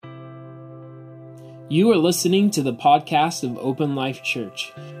You are listening to the podcast of Open Life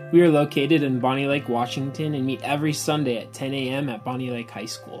Church. We are located in Bonnie Lake, Washington, and meet every Sunday at 10 a.m. at Bonnie Lake High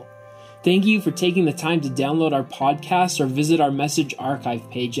School. Thank you for taking the time to download our podcast or visit our message archive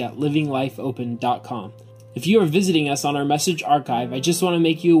page at livinglifeopen.com. If you are visiting us on our message archive, I just want to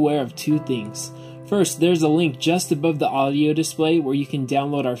make you aware of two things. First, there's a link just above the audio display where you can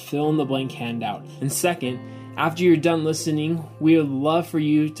download our fill-in-the-blank handout. And second, after you're done listening, we would love for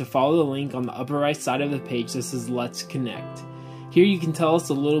you to follow the link on the upper right side of the page that says Let's Connect. Here you can tell us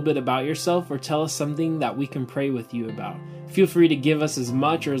a little bit about yourself or tell us something that we can pray with you about. Feel free to give us as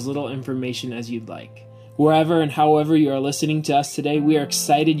much or as little information as you'd like. Wherever and however you are listening to us today, we are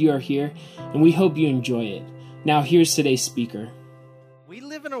excited you are here, and we hope you enjoy it. Now here's today's speaker. We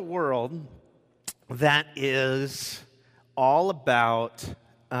live in a world that is all about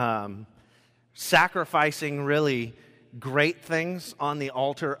sacrificing really great things on the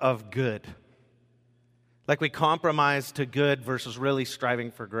altar of good. Like we compromise to good versus really striving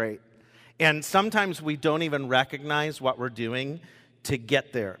for great. And sometimes we don't even recognize what we're doing to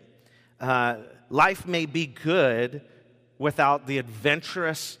get there. Life may be good without the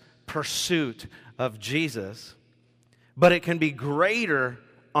adventurous pursuit of Jesus, but it can be greater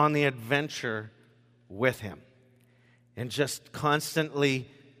on the adventure with Him. And just constantly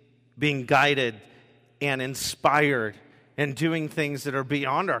being guided and inspired and doing things that are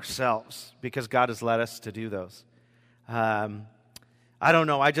beyond ourselves because God has led us to do those. I don't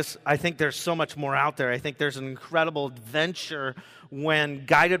know. I think there's so much more out there. I think there's an incredible adventure when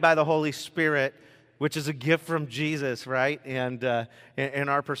guided by the Holy Spirit, which is a gift from Jesus, right? And in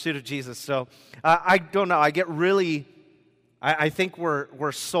our pursuit of Jesus. So I don't know. I think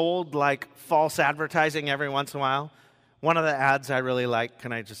we're sold like false advertising every once in a while. One of the ads I really like,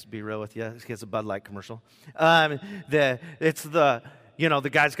 can I just be real with you? It's a Bud Light commercial. The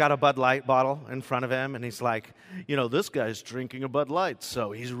guy's got a Bud Light bottle in front of him, and he's like, this guy's drinking a Bud Light,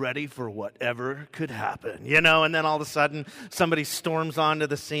 so he's ready for whatever could happen, and then all of a sudden, somebody storms onto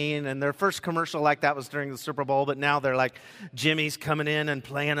the scene, and their first commercial like that was during the Super Bowl, but now they're like, Jimmy's coming in and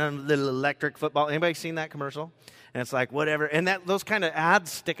playing a little electric football. Anybody seen that commercial? And it's like, whatever, and those kind of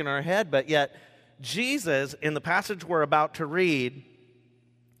ads stick in our head, but yet, Jesus, in the passage we're about to read,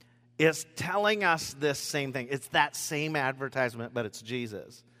 is telling us this same thing. It's that same advertisement, but it's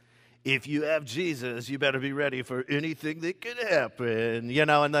Jesus. If you have Jesus, you better be ready for anything that could happen.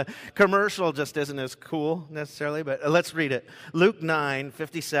 And the commercial just isn't as cool necessarily, but let's read it. Luke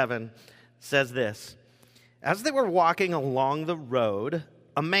 9:57 says this. As they were walking along the road,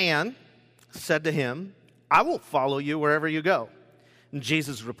 a man said to him, I will follow you wherever you go. And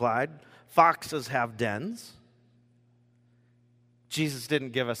Jesus replied, foxes have dens. Jesus didn't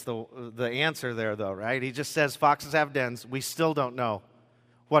give us the answer there, though, right? He just says foxes have dens. We still don't know.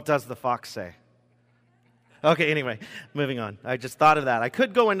 What does the fox say? Okay, anyway, moving on. I just thought of that. I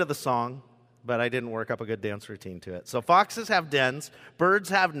could go into the song, but I didn't work up a good dance routine to it. So foxes have dens, birds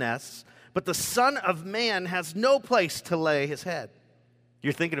have nests, but the Son of Man has no place to lay his head.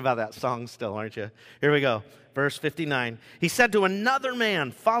 You're thinking about that song still, aren't you? Here we go. Verse 59. He said to another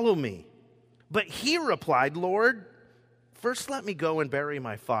man, follow me. But he replied, Lord, first let me go and bury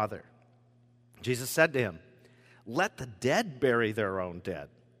my father. Jesus said to him, let the dead bury their own dead.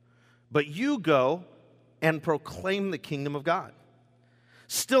 But you go and proclaim the kingdom of God.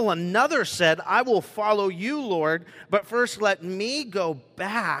 Still another said, I will follow you, Lord, but first let me go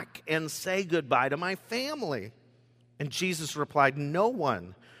back and say goodbye to my family. And Jesus replied, no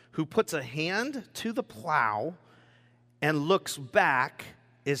one who puts a hand to the plow and looks back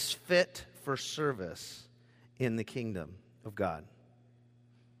is fit for service in the kingdom of God.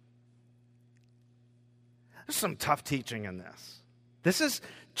 There's some tough teaching in this. This is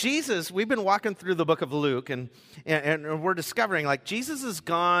Jesus. We've been walking through the book of Luke, and we're discovering, like, Jesus has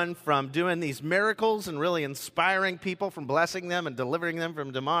gone from doing these miracles and really inspiring people, from blessing them and delivering them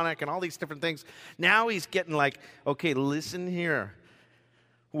from demonic and all these different things. Now he's getting like, okay, listen here.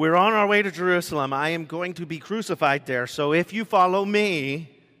 We're on our way to Jerusalem. I am going to be crucified there. So if you follow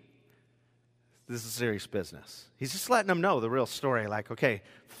me, this is serious business. He's just letting them know the real story. Like, okay,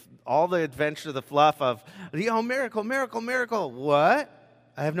 all the adventure, the fluff of, miracle, miracle, miracle. What?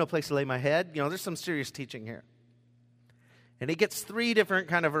 I have no place to lay my head. There's some serious teaching here. And he gets 3 different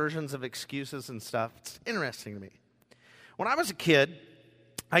kind of versions of excuses and stuff. It's interesting to me. When I was a kid,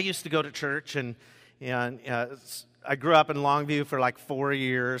 I used to go to church, and I grew up in Longview for like 4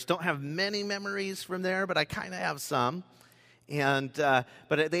 years. Don't have many memories from there, but I kind of have some.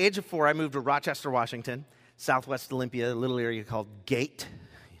 But at the age of 4, I moved to Rochester, Washington, southwest Olympia, a little area called Gate.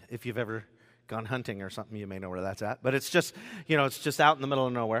 If you've ever gone hunting or something, you may know where that's at. But it's just, it's just out in the middle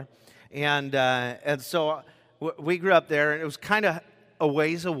of nowhere. And so we grew up there, and it was kind of a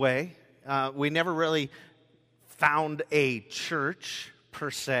ways away. We never really found a church, per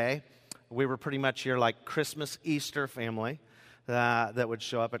se. We were pretty much your like Christmas, Easter family that would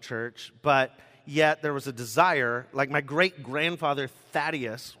show up at church. But yet there was a desire, like my great-grandfather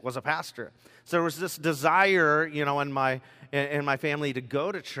Thaddeus was a pastor. So there was this desire, in my family to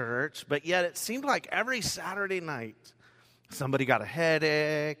go to church, but yet it seemed like every Saturday night somebody got a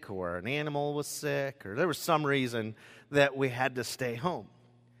headache or an animal was sick or there was some reason that we had to stay home.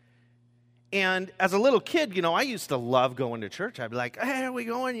 And as a little kid, I used to love going to church. I'd be like, hey, are we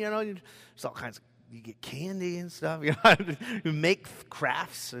going? There's all kinds of, you get candy and stuff. You make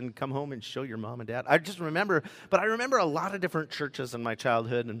crafts and come home and show your mom and dad. I remember a lot of different churches in my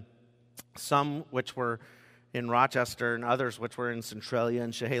childhood, and some which were in Rochester and others which were in Centralia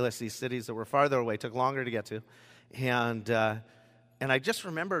and Chehalis, these cities that were farther away, took longer to get to. And I just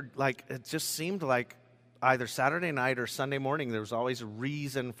remembered, it just seemed like either Saturday night or Sunday morning, there was always a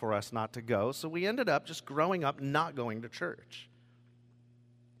reason for us not to go. So we ended up just growing up not going to church.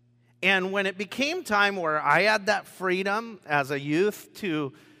 And when it became time where I had that freedom as a youth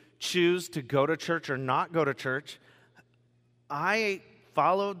to choose to go to church or not go to church, I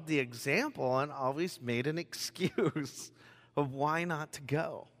followed the example and always made an excuse of why not to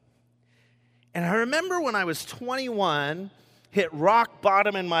go. And I remember when I was 21, hit rock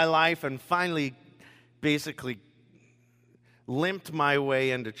bottom in my life and finally basically limped my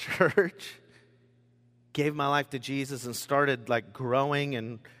way into church, gave my life to Jesus and started growing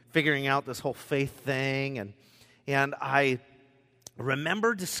and figuring out this whole faith thing. And I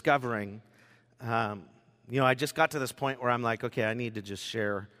remember discovering, I just got to this point where I'm like, okay, I need to just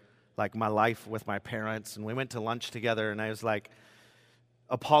share my life with my parents. And we went to lunch together, and I was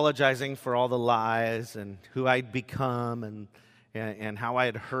apologizing for all the lies and who I'd become and how I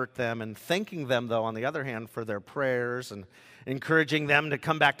had hurt them, and thanking them, though, on the other hand, for their prayers and encouraging them to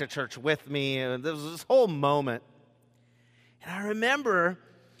come back to church with me. And there was this whole moment. And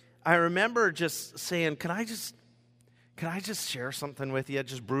I remember just saying, can I just share something with you,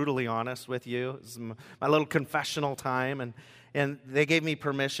 just brutally honest with you? This is my little confessional time. And they gave me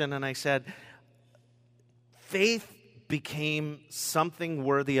permission, and I said, faith became something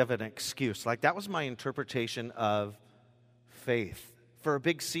worthy of an excuse. That was my interpretation of faith for a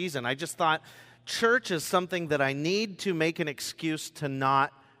big season. I just thought church is something that I need to make an excuse to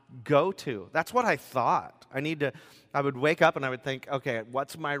not go to. That's what I thought. I would wake up and I would think, okay,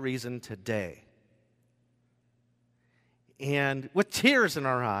 what's my reason today? And with tears in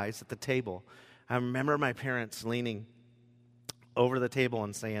our eyes at the table, I remember my parents leaning over the table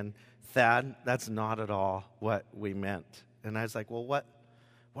and saying, Thad, that's not at all what we meant. And I was like, well, what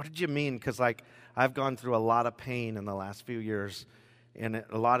did you mean? Because I've gone through a lot of pain in the last few years, and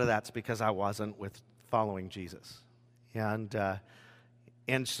a lot of that's because I wasn't following Jesus. And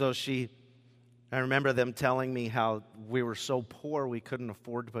so I remember them telling me how we were so poor we couldn't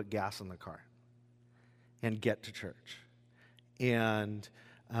afford to put gas in the car and get to church. And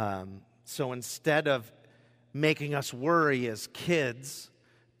so instead of making us worry as kids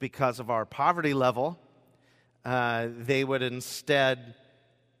because of our poverty level, they would instead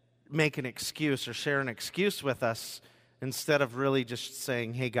make an excuse or share an excuse with us instead of really just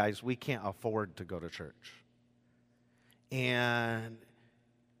saying, hey guys, we can't afford to go to church. And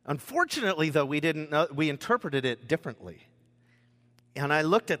unfortunately, though, we interpreted it differently. And I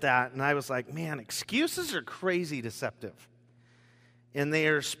looked at that and I was like, man, excuses are crazy deceptive. And they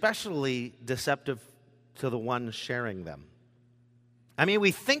are especially deceptive to the one sharing them. I mean,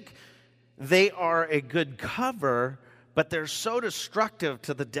 we think they are a good cover, but they're so destructive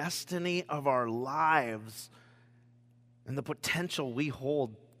to the destiny of our lives and the potential we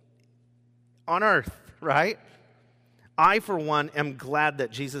hold on earth, right? I, for one, am glad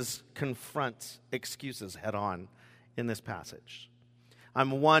that Jesus confronts excuses head on in this passage.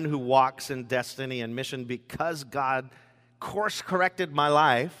 I'm one who walks in destiny and mission because God course-corrected my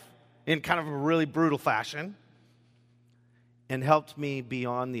life in kind of a really brutal fashion and helped me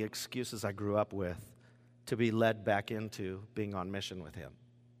beyond the excuses I grew up with to be led back into being on mission with Him.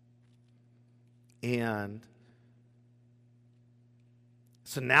 And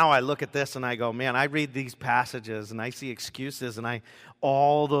so now I look at this and I go, man, I read these passages and I see excuses and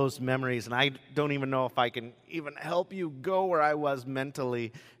all those memories, and I don't even know if I can even help you go where I was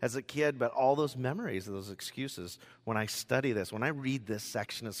mentally as a kid, but all those memories of those excuses, when I study this, when I read this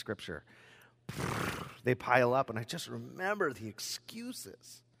section of Scripture, they pile up, and I just remember the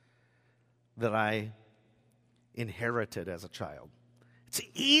excuses that I inherited as a child. It's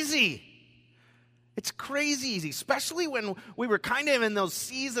easy. It's crazy easy, especially when we were kind of in those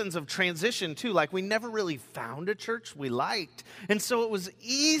seasons of transition too. Like we never really found a church we liked. And so it was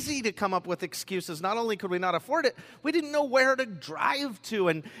easy to come up with excuses. Not only could we not afford it, we didn't know where to drive to.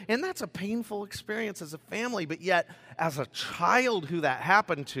 And that's a painful experience as a family. But yet, as a child who that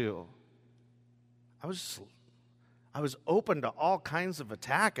happened to, I was open to all kinds of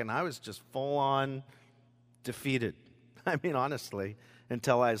attack, and I was just full on defeated. I mean, honestly.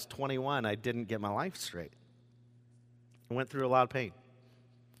 Until I was 21, I didn't get my life straight. I went through a lot of pain.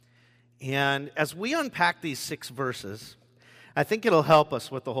 And as we unpack these 6 verses, I think it'll help us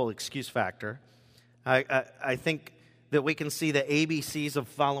with the whole excuse factor. I think that we can see the ABCs of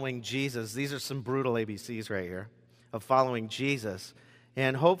following Jesus. These are some brutal ABCs right here of following Jesus.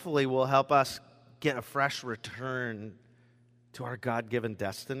 And hopefully will help us get a fresh return to our God-given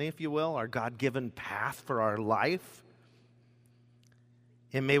destiny, if you will, our God-given path for our life.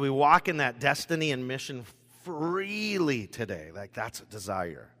 And may we walk in that destiny and mission freely today. Like that's a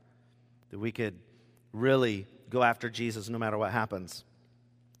desire. That we could really go after Jesus no matter what happens.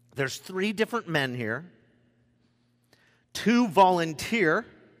 There's 3 different men here. 2 volunteer.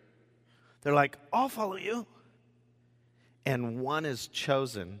 They're like, I'll follow you. And 1 is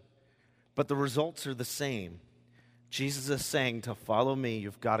chosen. But the results are the same. Jesus is saying to follow me,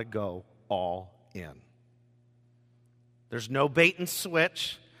 you've got to go all in. There's no bait and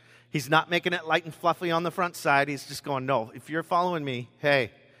switch. He's not making it light and fluffy on the front side. He's just going, no, if you're following me,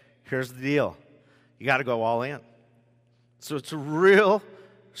 hey, here's the deal. You got to go all in. So it's a real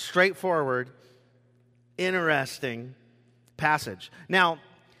straightforward, interesting passage. Now,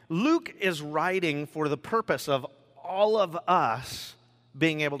 Luke is writing for the purpose of all of us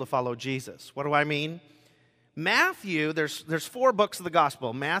being able to follow Jesus. What do I mean? Matthew, there's 4 books of the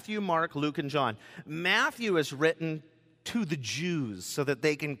gospel, Matthew, Mark, Luke, and John. Matthew is written to the Jews so that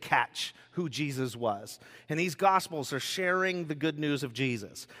they can catch who Jesus was. And these gospels are sharing the good news of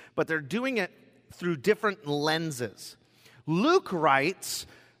Jesus, but they're doing it through different lenses. Luke writes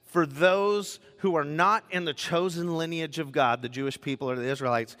for those who are not in the chosen lineage of God, the Jewish people or the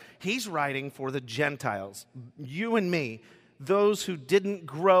Israelites. He's writing for the Gentiles, you and me, those who didn't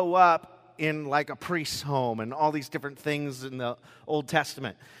grow up in like a priest's home and all these different things in the Old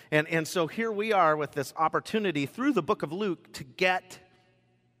Testament. And so here we are with this opportunity through the book of Luke to get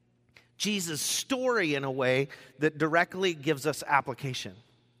Jesus' story in a way that directly gives us application.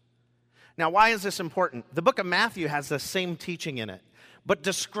 Now, why is this important? The book of Matthew has the same teaching in it, but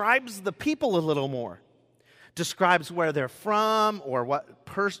describes the people a little more. Describes where they're from or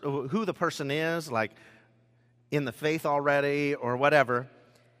who the person is, like in the faith already or whatever.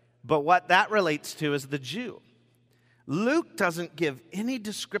 But what that relates to is the Jew. Luke doesn't give any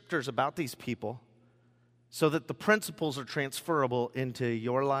descriptors about these people so that the principles are transferable into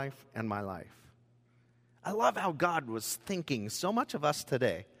your life and my life. I love how God was thinking so much of us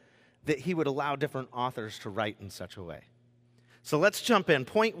today that he would allow different authors to write in such a way. So let's jump in.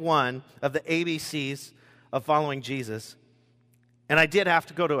 Point 1 of the ABCs of following Jesus. And I did have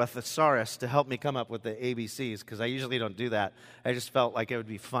to go to a thesaurus to help me come up with the ABCs because I usually don't do that. I just felt like it would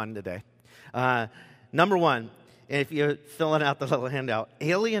be fun today. Number 1, if you're filling out the little handout,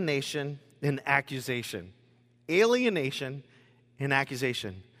 alienation and accusation. Alienation and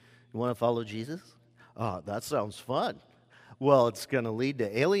accusation. You want to follow Jesus? Oh, that sounds fun. Well, it's going to lead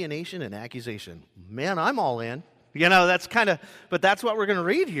to alienation and accusation. Man, I'm all in. You know, but that's what we're going to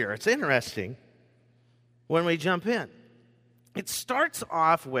read here. It's interesting when we jump in. It starts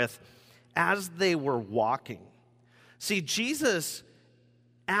off with, as they were walking. See, Jesus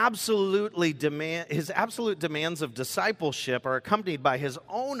his absolute demands of discipleship are accompanied by his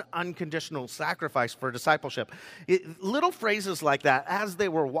own unconditional sacrifice for discipleship. Little phrases like that, as they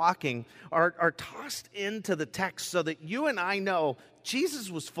were walking, are tossed into the text so that you and I know Jesus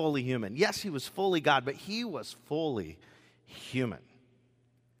was fully human. Yes, he was fully God, but he was fully human.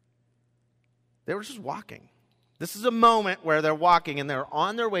 They were just walking. This is a moment where they're walking and they're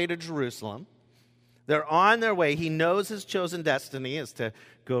on their way to Jerusalem. They're on their way. He knows his chosen destiny is to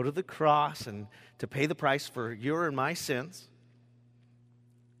go to the cross and to pay the price for your and my sins.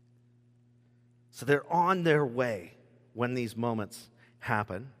 So they're on their way when these moments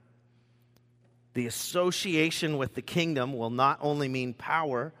happen. The association with the kingdom will not only mean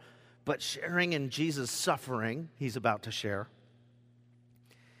power, but sharing in Jesus' suffering he's about to share.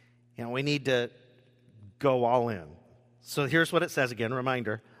 And we need to go all in. So here's what it says again,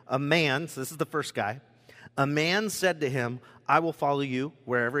 reminder. A man, so this is the first guy, a man said to him, I will follow you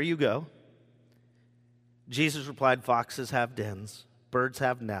wherever you go. Jesus replied, foxes have dens, birds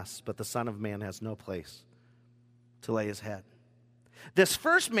have nests, but the Son of Man has no place to lay his head. This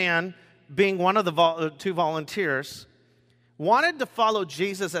first man being one of the two volunteers, wanted to follow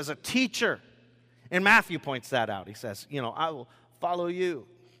Jesus as a teacher. And Matthew points that out. He says, I will follow you.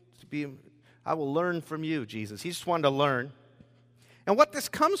 I will learn from you, Jesus. He just wanted to learn. And what this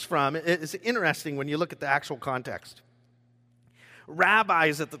comes from is interesting when you look at the actual context.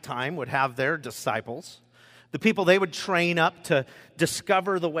 Rabbis at the time would have their disciples, the people they would train up to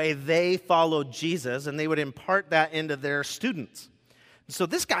discover the way they followed Jesus, and they would impart that into their students. So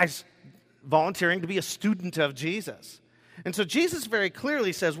this guy's volunteering to be a student of Jesus. And so Jesus very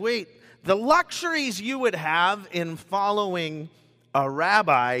clearly says, wait, the luxuries you would have in following a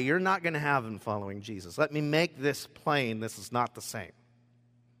rabbi, you're not going to have in following Jesus. Let me make this plain. This is not the same.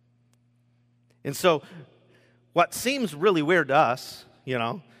 And so what seems really weird to us,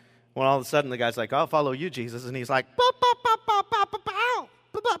 when all of a sudden the guy's like, I'll follow you, Jesus. And he's like,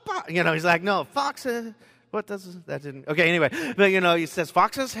 he's like, no, foxes, what does that didn't, okay, anyway. But, he says,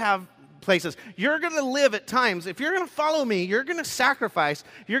 foxes have places. You're going to live at times. If you're going to follow me, you're going to sacrifice.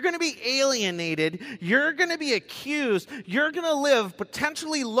 You're going to be alienated. You're going to be accused. You're going to live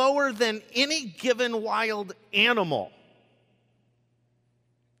potentially lower than any given wild animal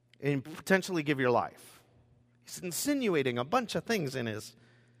and potentially give your life. He's insinuating a bunch of things in his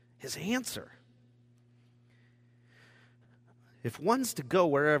answer. If one's to go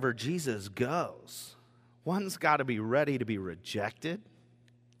wherever Jesus goes, one's got to be ready to be rejected.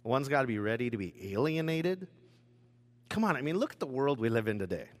 One's got to be ready to be alienated. Come on, look at the world we live in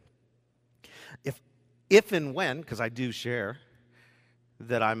today. If and when, because I do share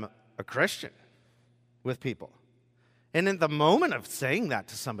that I'm a Christian with people, and in the moment of saying that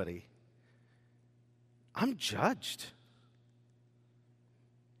to somebody, I'm judged.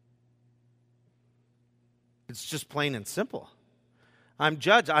 It's just plain and simple. I'm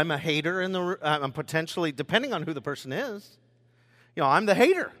judged. I'm a hater, I'm potentially, depending on who the person is, I'm the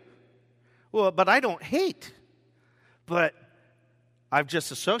hater. Well, but I don't hate. But I've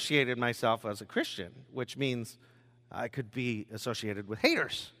just associated myself as a Christian, which means I could be associated with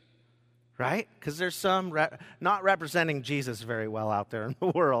haters, right? Because there's some not representing Jesus very well out there in the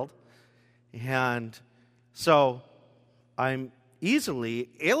world. And so I'm easily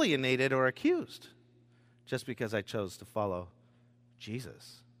alienated or accused just because I chose to follow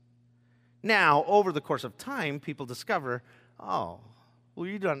Jesus. Now, over the course of time, people discover, oh, well,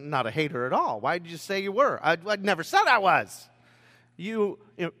 you're not a hater at all. Why did you say you were? I'd never said I was. You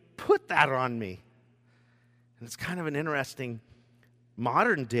put that on me. And it's kind of an interesting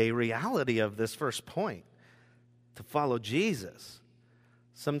modern-day reality of this first point. To follow Jesus,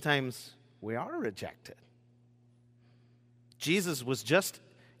 sometimes we are rejected. Jesus was just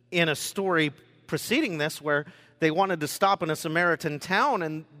in a story preceding this where they wanted to stop in a Samaritan town,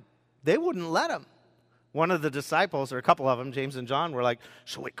 and they wouldn't let him. One of the disciples, or a couple of them, James and John, were like,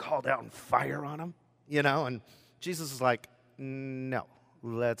 shall we call down fire on them? And Jesus is like, no,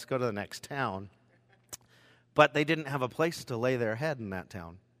 let's go to the next town. But they didn't have a place to lay their head in that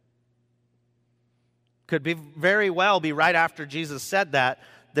town. Could be very well be right after Jesus said that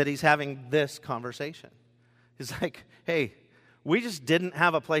he's having this conversation. He's like, hey, we just didn't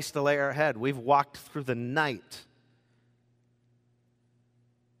have a place to lay our head. We've walked through the night.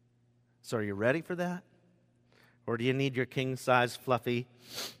 So are you ready for that? Or do you need your king-size fluffy,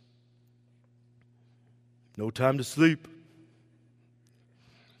 no time to sleep?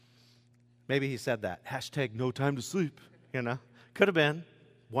 Maybe he said that. Hashtag no time to sleep, Could have been.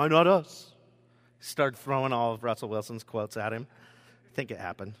 Why not us? Started throwing all of Russell Wilson's quotes at him. I think it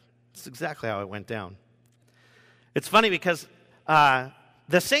happened. It's exactly how it went down. It's funny because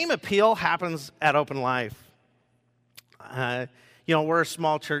the same appeal happens at Open Life. We're a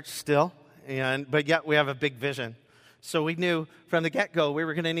small church still, but yet we have a big vision. So we knew from the get-go we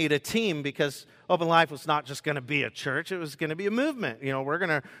were going to need a team because Open Life was not just going to be a church, it was going to be a movement. We're going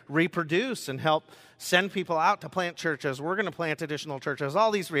to reproduce and help send people out to plant churches. We're going to plant additional churches. All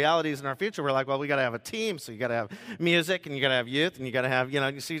these realities in our future, we're like, well, we got to have a team. So you got to have music, and you got to have youth, and you got to have,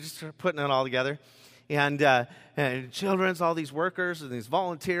 so you just start putting it all together. And children's, all these workers and these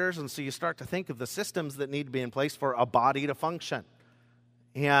volunteers, and so you start to think of the systems that need to be in place for a body to function.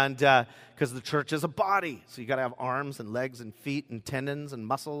 And because the church is a body, so you got to have arms and legs and feet and tendons and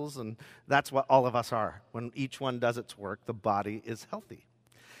muscles, and that's what all of us are. When each one does its work, the body is healthy.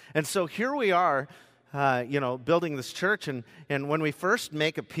 And so here we are, building this church, and when we first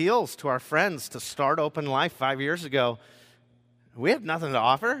make appeals to our friends to start Open Life 5 years ago, we have nothing to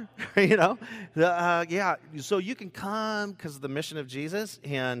offer, so you can come because of the mission of Jesus,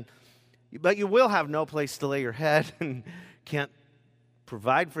 but you will have no place to lay your head and can't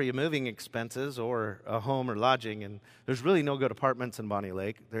provide for your moving expenses or a home or lodging. And there's really no good apartments in Bonnie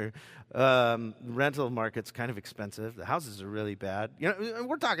Lake. The rental market's kind of expensive. The houses are really bad.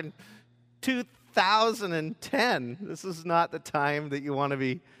 We're talking 2010. This is not the time that you want to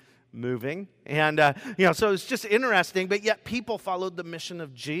be moving. And, so it's just interesting. But yet people followed the mission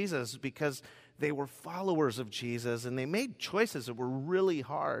of Jesus because they were followers of Jesus. And they made choices that were really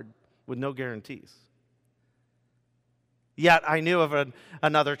hard with no guarantees. Yet I knew of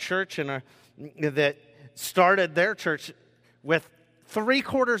another church that started their church with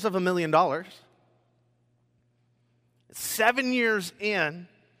 $750,000. 7 years in,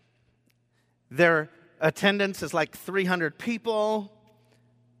 their attendance is like 300 people,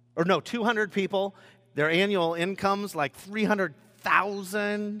 200 people. Their annual income's like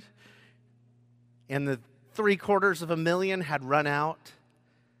 $300,000, and the $750,000 had run out,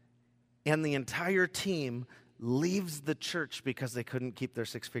 and the entire team leaves the church because they couldn't keep their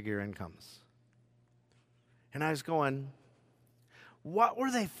six-figure incomes. And I was going, what were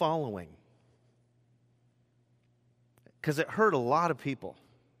they following? Because it hurt a lot of people.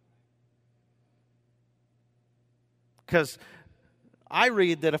 Because I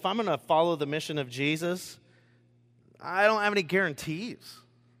read that if I'm going to follow the mission of Jesus, I don't have any guarantees.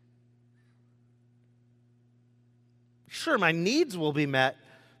 Sure, my needs will be met,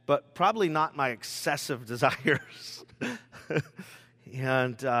 but probably not my excessive desires.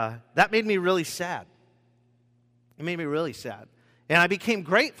 And that made me really sad. It made me really sad. And I became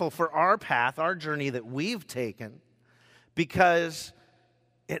grateful for our path, our journey that we've taken, because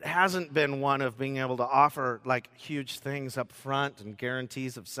it hasn't been one of being able to offer like huge things up front and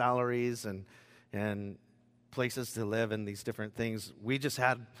guarantees of salaries and places to live and these different things. We just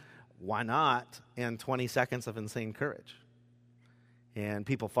had, why not, and 20 seconds of insane courage. And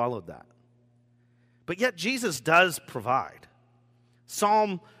people followed that. But yet Jesus does provide.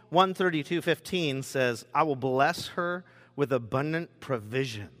 Psalm 132:15 says, I will bless her with abundant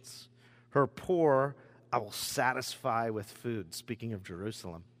provisions. Her poor I will satisfy with food. Speaking of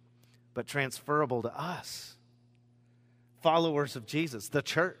Jerusalem. But transferable to us. Followers of Jesus, the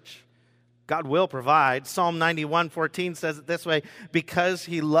church. God will provide. Psalm 91:14 says it this way, because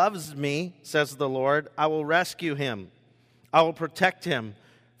he loves me, says the Lord, I will rescue him. I will protect him,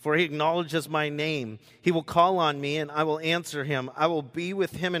 for he acknowledges my name. He will call on me, and I will answer him. I will be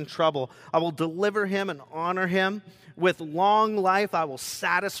with him in trouble. I will deliver him and honor him. With long life, I will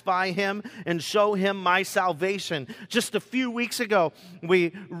satisfy him and show him my salvation. Just a few weeks ago,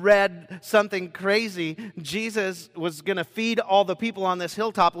 we read something crazy. Jesus was going to feed all the people on this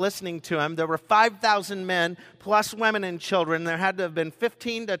hilltop listening to him. There were 5,000 men plus women and children. There had to have been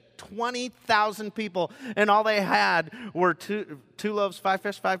 15 to 20,000 people, and all they had were two loaves, five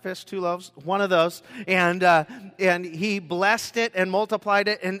fish, 2 loaves, one of those. And he blessed it and multiplied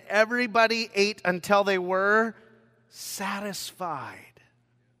it, and everybody ate until they were satisfied.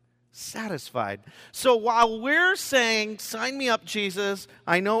 So while we're saying, sign me up, Jesus,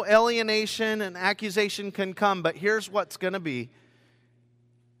 I know alienation and accusation can come, but here's what's going to be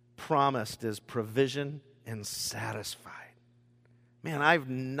promised is provision and satisfied. Man, I've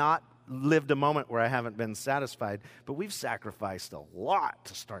not lived a moment where I haven't been satisfied, but we've sacrificed a lot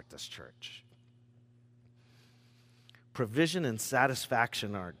to start this church. Provision and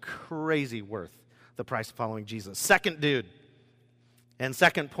satisfaction are crazy worth the price of following Jesus. Second dude, and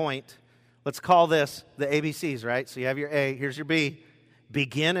second point, let's call this the ABCs, right? So you have your A, here's your B.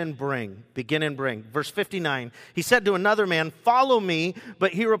 Begin and bring. Begin and bring. Verse 59, he said to another man, follow me,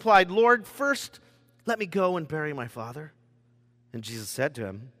 but he replied, Lord, first let me go and bury my father. And Jesus said to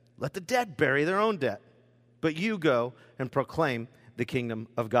him, let the dead bury their own dead, but you go and proclaim the kingdom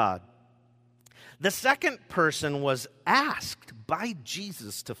of God. The second person was asked by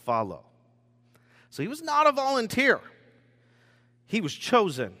Jesus to follow. So he was not a volunteer. He was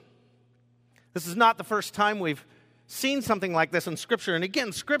chosen. This is not the first time we've seen something like this in Scripture. And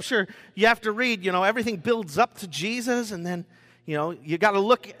again, Scripture, you have to read, everything builds up to Jesus, and then, you got to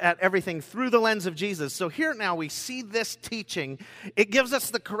look at everything through the lens of Jesus. So here now we see this teaching. It gives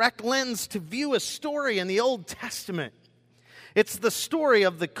us the correct lens to view a story in the Old Testament. It's the story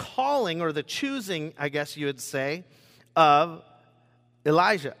of the calling, or the choosing, I guess you would say, of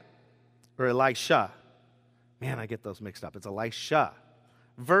Elijah. Or Elisha. Man, I get those mixed up. It's Elisha.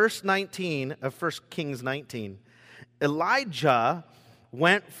 Verse 19 of 1 Kings 19. Elijah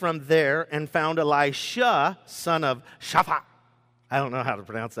went from there and found Elisha, son of Shaphat. I don't know how to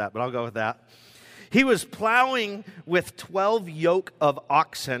pronounce that, but I'll go with that. He was plowing with 12 yoke of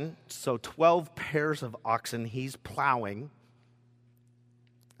oxen, so 12 pairs of oxen he's plowing.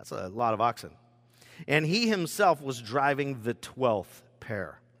 That's a lot of oxen. And he himself was driving the 12th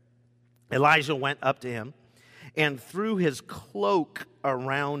prepare. Elijah went up to him and threw his cloak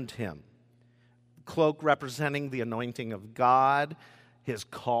around him. Cloak representing the anointing of God, his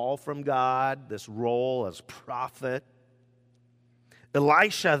call from God, this role as prophet.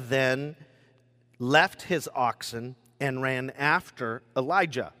 Elisha then left his oxen and ran after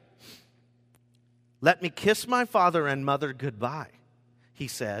Elijah. "Let me kiss my father and mother goodbye," he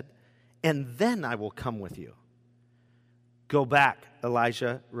said, "and then I will come with you." "Go back,"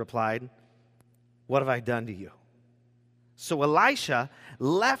 Elijah replied. "What have I done to you?" So Elisha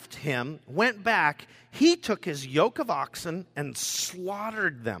left him, went back. He took his yoke of oxen and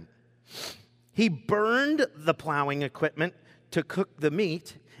slaughtered them. He burned the plowing equipment to cook the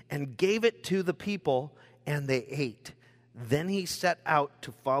meat and gave it to the people, and they ate. Then he set out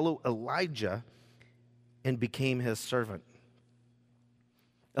to follow Elijah and became his servant.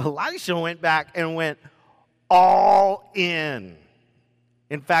 Elisha went back and went all in.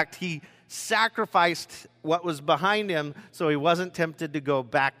 In fact, he sacrificed what was behind him so he wasn't tempted to go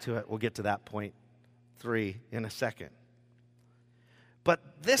back to it. We'll get to that point 3 in a second.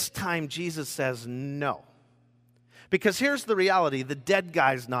 But this time Jesus says no. Because here's the reality, the dead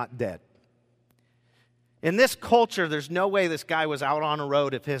guy's not dead. In this culture, there's no way this guy was out on a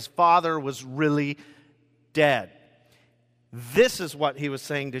road if his father was really dead. This is what he was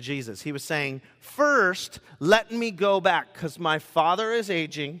saying to Jesus. He was saying, first, let me go back because my father is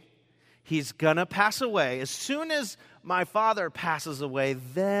aging. He's going to pass away. As soon as my father passes away,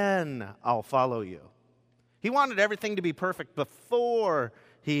 then I'll follow you. He wanted everything to be perfect before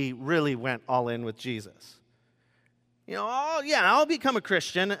he really went all in with Jesus. You know, I'll become a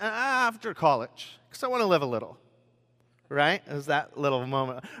Christian after college because I want to live a little. Right? It was that little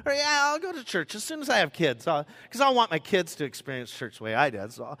moment. Or I'll go to church as soon as I have kids because I want my kids to experience church the way I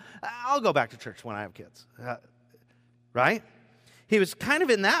did. So I'll go back to church when I have kids. Right? He was kind of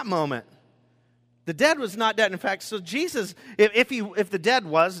in that moment. The dead was not dead. In fact, so Jesus, if the dead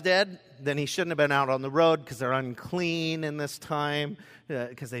was dead, then he shouldn't have been out on the road because they're unclean in this time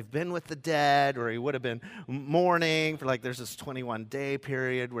because they've been with the dead, or he would have been mourning for there's this 21-day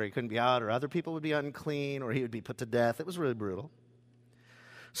period where he couldn't be out, or other people would be unclean, or he would be put to death. It was really brutal.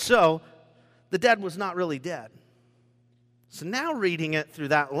 So the dead was not really dead. So now reading it through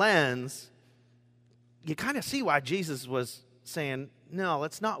that lens, you kind of see why Jesus was saying, no,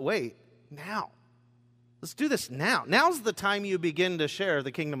 let's not wait. Now. Let's do this now. Now's the time you begin to share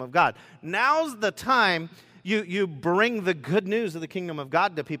the kingdom of God. Now's the time you bring the good news of the kingdom of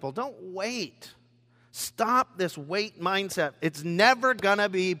God to people. Don't wait. Stop this wait mindset. It's never going to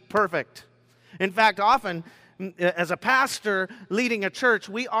be perfect. In fact, often, as a pastor leading a church,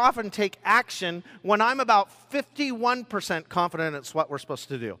 we often take action when I'm about 51% confident it's what we're supposed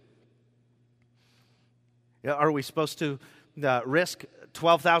to do. Are we supposed to risk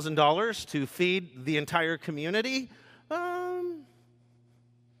 $12,000 to feed the entire community?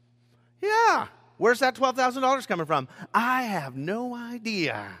 Yeah. Where's that $12,000 coming from? I have no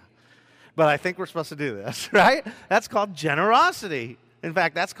idea. But I think we're supposed to do this, right? That's called generosity. In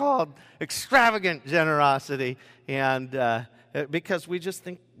fact, that's called extravagant generosity. And because we just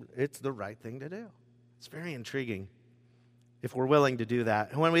think it's the right thing to do. It's very intriguing if we're willing to do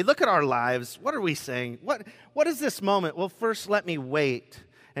that. And when we look at our lives, what are we saying? What is this moment? Well, first, let me wait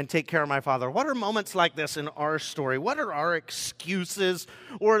and take care of my father. What are moments like this in our story? What are our excuses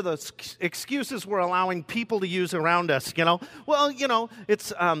or the excuses we're allowing people to use around us?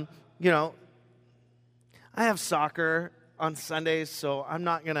 It's, I have soccer on Sundays, so I'm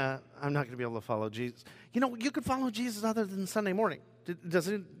not gonna be able to follow Jesus. You could follow Jesus other than Sunday morning.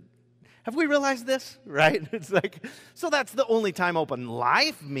 Have we realized this? Right? It's so that's the only time Open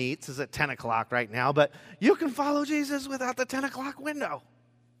Life meets is at 10 o'clock right now, but you can follow Jesus without the 10 o'clock window.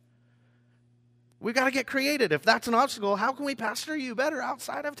 We've got to get creative. If that's an obstacle, how can we pastor you better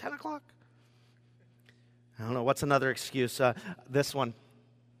outside of 10 o'clock? I don't know. What's another excuse? This one.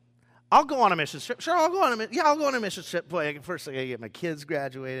 I'll go on a mission trip. Sure, I'll go on a mission trip. Boy, first I got to get my kids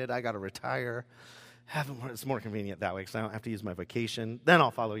graduated. I got to retire. It's more convenient that way because I don't have to use my vacation. Then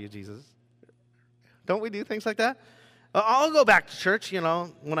I'll follow you, Jesus. Don't we do things like that? I'll go back to church, when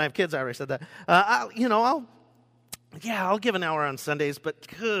I have kids. I already said that. I'll give an hour on Sundays, but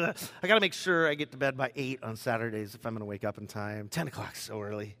I got to make sure I get to bed by 8 on Saturdays if I'm going to wake up in time. 10 o'clock is so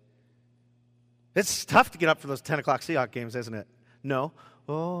early. It's tough to get up for those 10 o'clock Seahawks games, isn't it? No?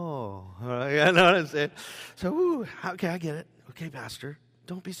 Oh, I know what I'm saying. So, okay, I get it. Okay, Pastor,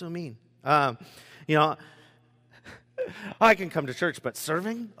 don't be so mean. I can come to church, but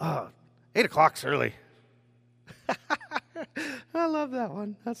serving? 8 o'clock's early. love that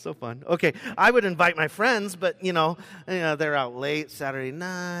one. That's so fun. Okay, I would invite my friends, but, they're out late Saturday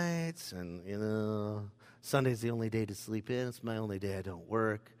nights, and, Sunday's the only day to sleep in. It's my only day I don't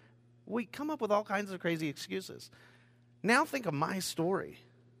work. We come up with all kinds of crazy excuses. Now think of my story.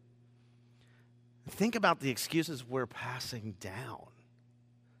 Think about the excuses we're passing down.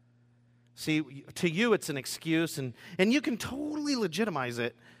 See, to you it's an excuse, and you can totally legitimize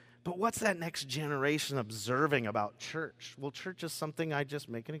it, but what's that next generation observing about church? Well, church is something I just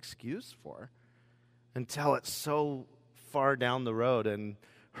make an excuse for until it's so far down the road and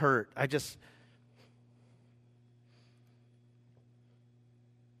hurt.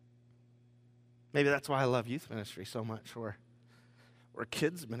 Maybe that's why I love youth ministry so much, or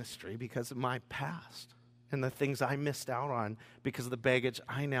kids ministry, because of my past and the things I missed out on because of the baggage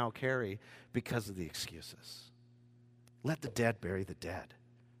I now carry because of the excuses. Let the dead bury the dead.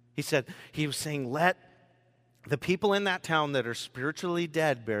 He was saying, let the people in that town that are spiritually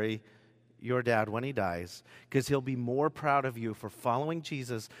dead bury your dad when he dies, because he'll be more proud of you for following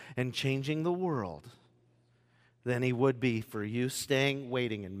Jesus and changing the world than he would be for you staying,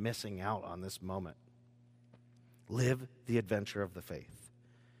 waiting, and missing out on this moment. Live the adventure of the faith.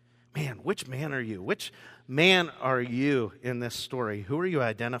 Man, which man are you? Which man are you in this story? Who are you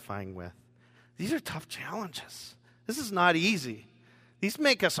identifying with? These are tough challenges. This is not easy. These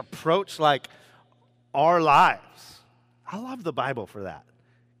make us approach like our lives. I love the Bible for that,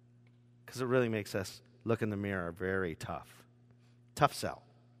 because it really makes us look in the mirror very tough. Tough sell.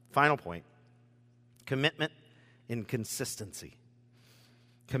 Final point. Commitment and consistency.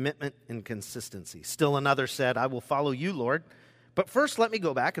 Commitment and consistency. Still another said, I will follow you, Lord, but first let me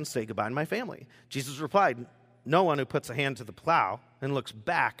go back and say goodbye to my family. Jesus replied, no one who puts a hand to the plow and looks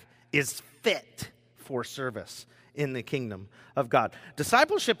back is fit for service in the kingdom of God.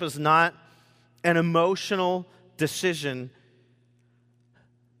 Discipleship is not an emotional decision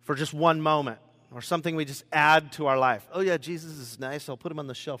for just one moment or something we just add to our life. Oh yeah, Jesus is nice. I'll put him on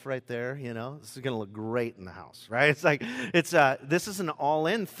the shelf right there. This is going to look great in the house, right? This is an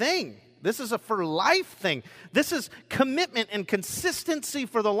all-in thing. This is a for life thing. This is commitment and consistency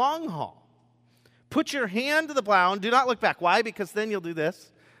for the long haul. Put your hand to the plow and do not look back. Why? Because then you'll do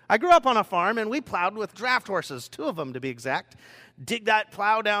this. I grew up on a farm, and we plowed with draft horses, 2 of them to be exact. Dig that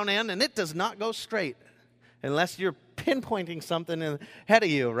plow down in, and it does not go straight unless you're pinpointing something ahead of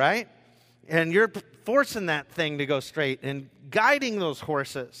you, right? And you're forcing that thing to go straight and guiding those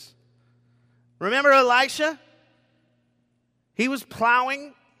horses. Remember Elisha? He was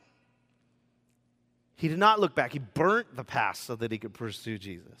plowing. He did not look back. He burnt the past so that he could pursue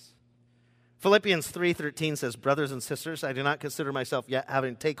Jesus. Philippians 3:13 says, brothers and sisters, I do not consider myself yet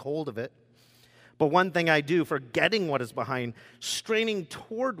having take hold of it. But one thing I do, forgetting what is behind, straining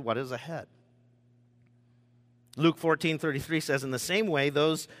toward what is ahead. Luke 14:33 says, in the same way,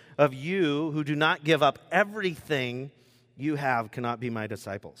 those of you who do not give up everything you have cannot be my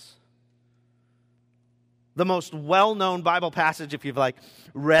disciples. The most well-known Bible passage, if you've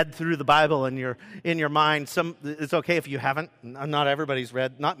read through the Bible in your mind, it's okay if you haven't. Not everybody's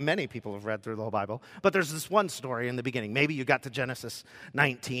read. Not many people have read through the whole Bible. But there's this one story in the beginning. Maybe you got to Genesis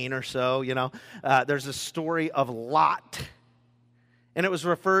 19 or so. There's a story of Lot, and it was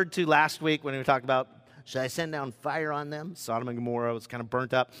referred to last week when we talked about, should I send down fire on them? Sodom and Gomorrah was kind of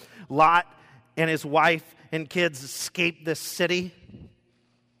burnt up. Lot and his wife and kids escaped this city,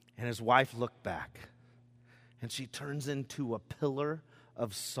 and his wife looked back. And she turns into a pillar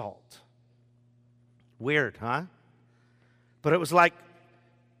of salt. Weird, huh? But it was like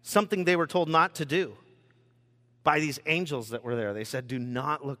something they were told not to do by these angels that were there. They said, do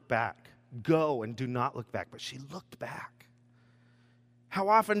not look back. Go and do not look back. But she looked back. How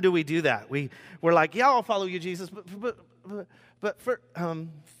often do we do that? We're like, yeah, I'll follow you, Jesus, but for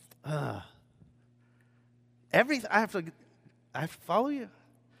everything, I have to follow you. And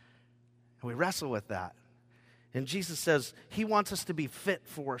we wrestle with that. And Jesus says he wants us to be fit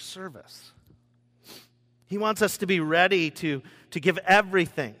for service. He wants us to be ready to give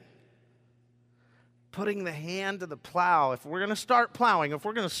everything. Putting the hand to the plow. If we're going to start plowing, if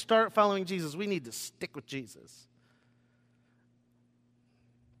we're going to start following Jesus, we need to stick with Jesus.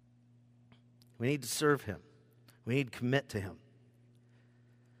 We need to serve him. We need to commit to him.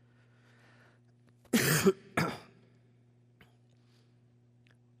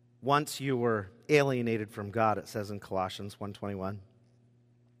 Once you were alienated from God, it says in Colossians 1:21.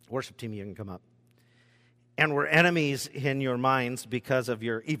 Worship team, you can come up. And were enemies in your minds because of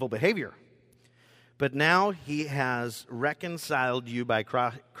your evil behavior. But now he has reconciled you by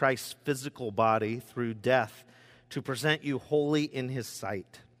Christ's physical body through death to present you holy in his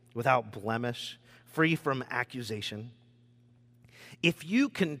sight, without blemish, free from accusation. If you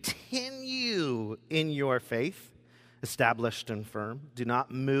continue in your faith, established and firm, do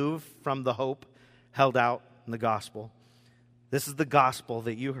not move from the hope held out in the gospel. This is the gospel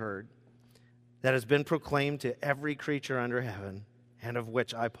that you heard, that has been proclaimed to every creature under heaven, and of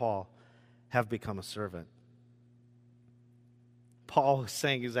which I, Paul, have become a servant. Paul was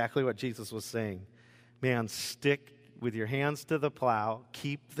saying exactly what Jesus was saying. Man, stick with your hands to the plow,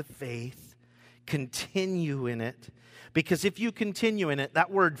 keep the faith, continue in it. Because if you continue in it,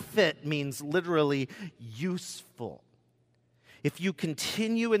 that word fit means literally useful. If you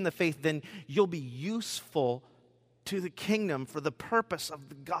continue in the faith, then you'll be useful to the kingdom for the purpose of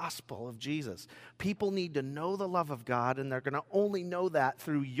the gospel of Jesus. People need to know the love of God, and they're going to only know that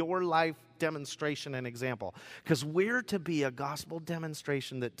through your life demonstration and example. Because we're to be a gospel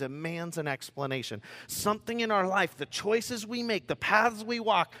demonstration that demands an explanation. Something in our life, the choices we make, the paths we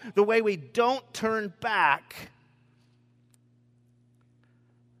walk, the way we don't turn back,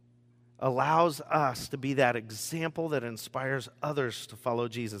 allows us to be that example that inspires others to follow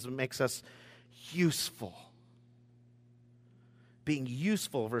Jesus. It makes us useful. Being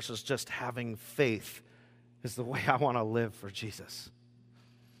useful versus just having faith is the way I want to live for Jesus.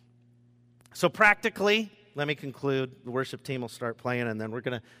 So practically, let me conclude. The worship team will start playing, and then we're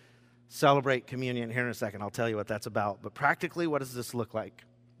going to celebrate communion here in a second. I'll tell you what that's about. But practically, what does this look like?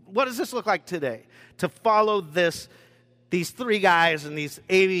 What does this look like today? To follow these three guys and these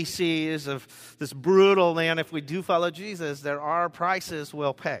ABCs of this brutal man, if we do follow Jesus, there are prices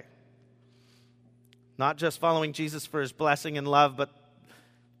we'll pay. Not just following Jesus for his blessing and love, but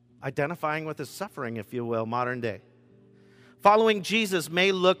identifying with his suffering, if you will, modern day. Following Jesus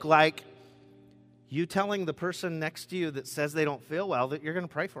may look like you telling the person next to you that says they don't feel well that you're going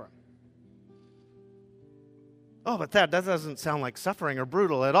to pray for them. Oh, but that doesn't sound like suffering or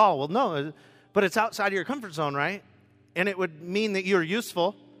brutal at all. Well, no, but it's outside of your comfort zone, right? And it would mean that you're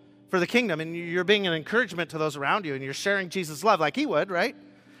useful for the kingdom, and you're being an encouragement to those around you, and you're sharing Jesus' love like he would, right?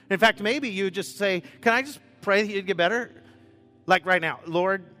 In fact, maybe you just say, can I just pray that you'd get better? Like right now,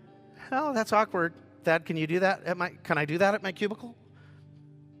 Lord, oh, that's awkward. Dad, can you do that can I do that at my cubicle?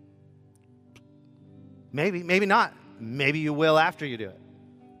 Maybe, maybe not. Maybe you will after you do it.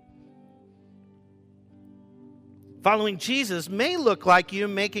 Following Jesus may look like you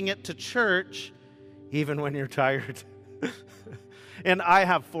making it to church even when you're tired. And I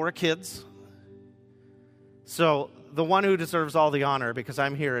have 4 kids. So the one who deserves all the honor, because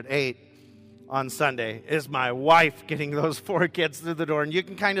I'm here at 8 on Sunday, is my wife getting those 4 kids through the door. And you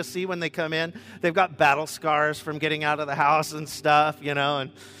can kind of see when they come in, they've got battle scars from getting out of the house and stuff, you know,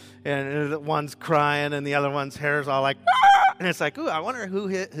 and one's crying and the other one's hair is all like, ah! And it's like, ooh, I wonder who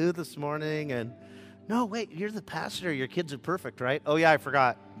hit who this morning. And no, wait, you're the pastor. Your kids are perfect, right? Oh, yeah, I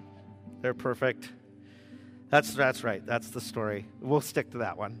forgot. They're perfect. That's right. That's the story. We'll stick to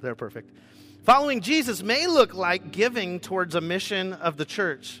that one. They're perfect. Following Jesus may look like giving towards a mission of the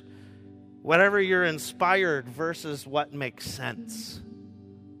church, whatever you're inspired versus what makes sense.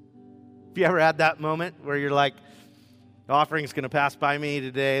 Have you ever had that moment where you're like, the offering's going to pass by me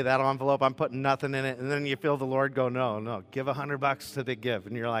today, that envelope, I'm putting nothing in it, and then you feel the Lord go, no, give $100 to the give.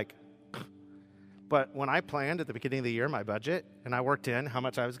 And you're like, but when I planned at the beginning of the year my budget, and I worked in how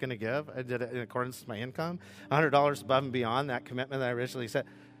much I was going to give, I did it in accordance with my income, $100 above and beyond that commitment that I originally set.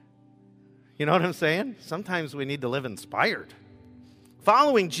 You know what I'm saying? Sometimes we need to live inspired.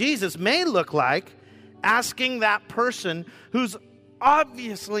 Following Jesus may look like asking that person who's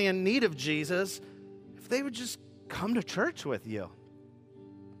obviously in need of Jesus if they would just come to church with you.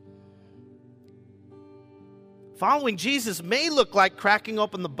 Following Jesus may look like cracking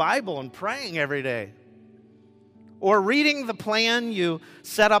open the Bible and praying every day. Or reading the plan you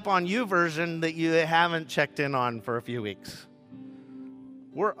set up on YouVersion that you haven't checked in on for a few weeks.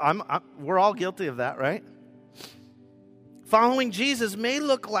 We're all guilty of that, right? Following Jesus may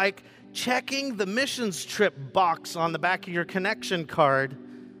look like checking the missions trip box on the back of your connection card.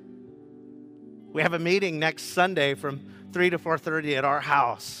 We have a meeting next Sunday from 3 to 4:30 at our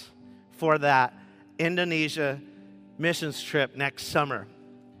house for that Indonesia missions trip next summer.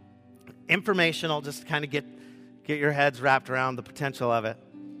 Informational, just to kind of get your heads wrapped around the potential of it.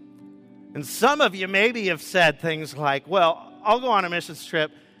 And some of you maybe have said things like, well, I'll go on a missions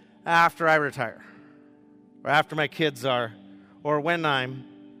trip after I retire, or after my kids are, or when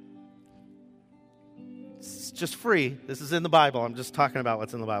it's just free. This is in the Bible. I'm just talking about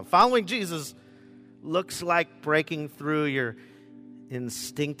what's in the Bible. Following Jesus looks like breaking through your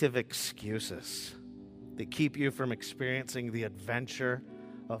instinctive excuses that keep you from experiencing the adventure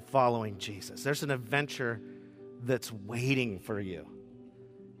of following Jesus. There's an adventure that's waiting for you.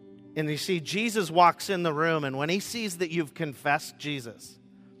 And you see, Jesus walks in the room, and when he sees that you've confessed Jesus,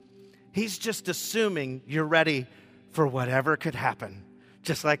 he's just assuming you're ready for whatever could happen,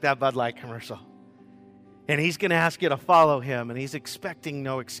 just like that Bud Light commercial. And he's going to ask you to follow him, and he's expecting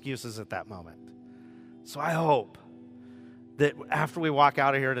no excuses at that moment. So I hope that after we walk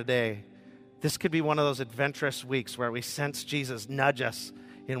out of here today, this could be one of those adventurous weeks where we sense Jesus nudge us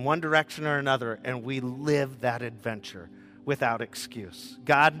in one direction or another, and we live that adventure without excuse.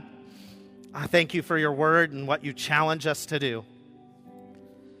 God, I thank you for your word and what you challenge us to do.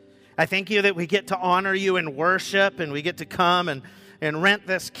 I thank you that we get to honor you in worship, and we get to come and rent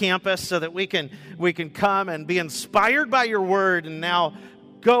this campus so that we can come and be inspired by your word and now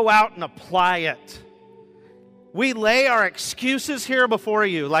go out and apply it. We lay our excuses here before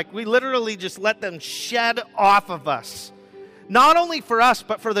you, like we literally just let them shed off of us. Not only for us,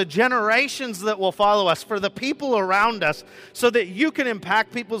 but for the generations that will follow us, for the people around us, so that you can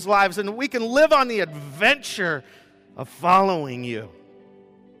impact people's lives and we can live on the adventure of following you.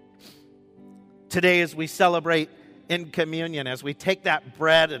 Today, as we celebrate in communion, as we take that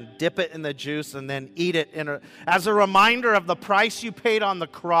bread and dip it in the juice and then eat it as a reminder of the price you paid on the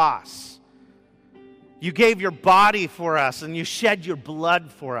cross. You gave your body for us and you shed your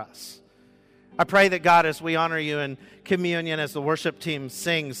blood for us. I pray that, God, as we honor you in communion, as the worship team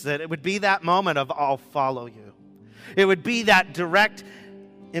sings, that it would be that moment of I'll follow you. It would be that direct,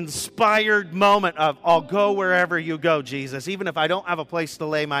 inspired moment of I'll go wherever you go, Jesus. Even if I don't have a place to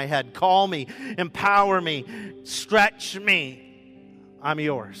lay my head, call me, empower me, stretch me. I'm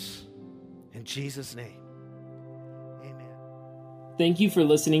yours. In Jesus' name, amen. Thank you for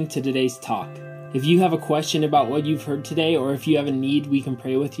listening to today's talk. If you have a question about what you've heard today, or if you have a need we can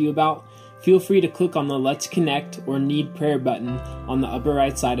pray with you about, feel free to click on the Let's Connect or Need Prayer button on the upper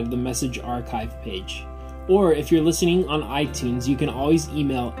right side of the message archive page. Or if you're listening on iTunes, you can always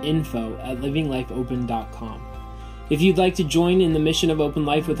email info@livinglifeopen.com. If you'd like to join in the mission of Open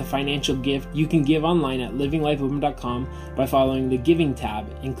Life with a financial gift, you can give online at livinglifeopen.com by following the Giving tab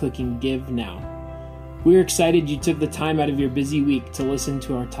and clicking Give Now. We're excited you took the time out of your busy week to listen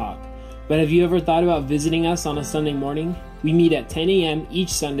to our talk. But have you ever thought about visiting us on a Sunday morning? We meet at 10 a.m. each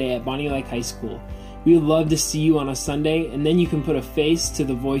Sunday at Bonnie Lake High School. We would love to see you on a Sunday, and then you can put a face to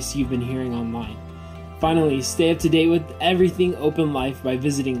the voice you've been hearing online. Finally, stay up to date with everything Open Life by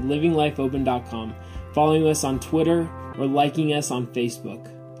visiting livinglifeopen.com, following us on Twitter, or liking us on Facebook.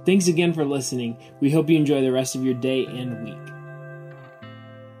 Thanks again for listening. We hope you enjoy the rest of your day and week.